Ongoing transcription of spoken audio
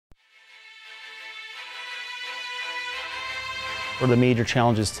One of the major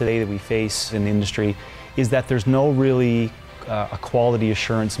challenges today that we face in the industry is that there's no really a quality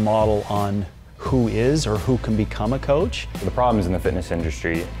assurance model on who is or who can become a coach. The problems in the fitness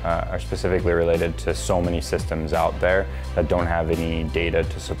industry are specifically related to so many systems out there that don't have any data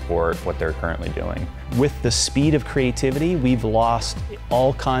to support what they're currently doing. With the speed of creativity, we've lost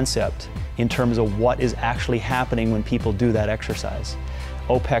all concept in terms of what is actually happening when people do that exercise.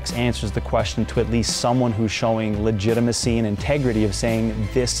 OPEX answers the question to at least someone who's showing legitimacy and integrity of saying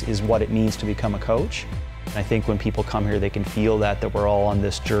this is what it means to become a coach. I think when people come here, they can feel that we're all on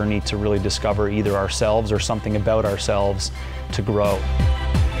this journey to really discover either ourselves or something about ourselves to grow.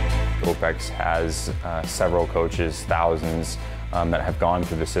 OPEX has several coaches, thousands, that have gone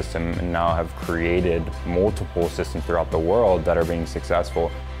through the system and now have created multiple systems throughout the world that are being successful.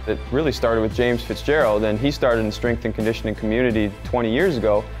 It really started with James Fitzgerald, and he started in the strength and conditioning community 20 years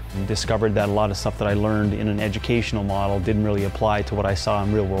ago. I discovered that a lot of stuff that I learned in an educational model didn't really apply to what I saw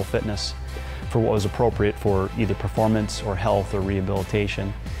in real-world fitness for what was appropriate for either performance or health or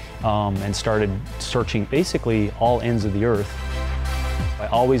rehabilitation, and started searching basically all ends of the earth. I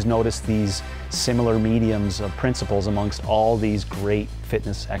always noticed these similar mediums of principles amongst all these great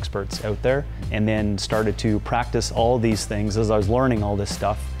fitness experts out there, and then started to practice all these things as I was learning all this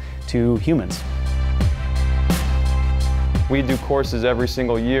stuff to humans. We do courses every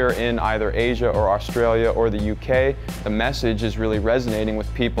single year in either Asia or Australia or the UK. The message is really resonating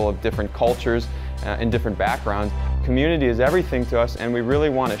with people of different cultures and different backgrounds. Community is everything to us, and we really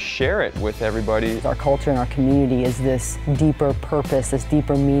want to share it with everybody. Our culture and our community is this deeper purpose, this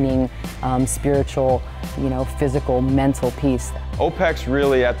deeper meaning, spiritual, physical, mental piece. OPEX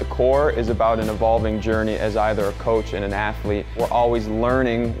really at the core is about an evolving journey as either a coach and an athlete. We're always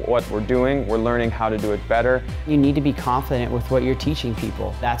learning what we're doing, we're learning how to do it better. You need to be confident with what you're teaching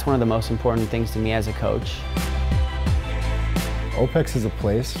people. That's one of the most important things to me as a coach. OPEX is a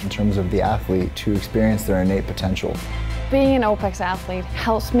place, in terms of the athlete, to experience their innate potential. Being an OPEX athlete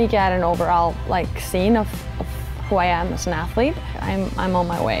helps me get an overall scene of who I am as an athlete. I'm on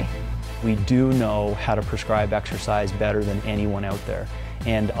my way. We do know how to prescribe exercise better than anyone out there,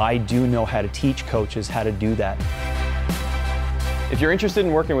 and I do know how to teach coaches how to do that. If you're interested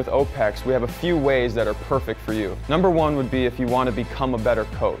in working with OPEX, we have a few ways that are perfect for you. Number one would be if you want to become a better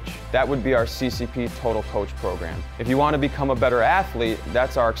coach. That would be our CCP Total Coach program. If you want to become a better athlete,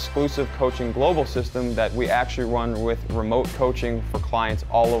 that's our exclusive coaching global system that we actually run with remote coaching for clients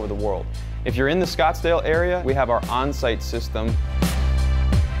all over the world. If you're in the Scottsdale area, we have our on-site system.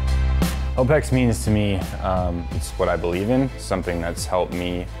 OPEX means to me, it's what I believe in, something that's helped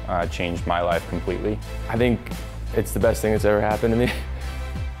me change my life completely. I think it's the best thing that's ever happened to me.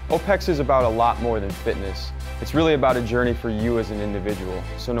 OPEX is about a lot more than fitness. It's really about a journey for you as an individual.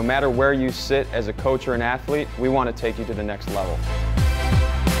 So no matter where you sit as a coach or an athlete, we want to take you to the next level.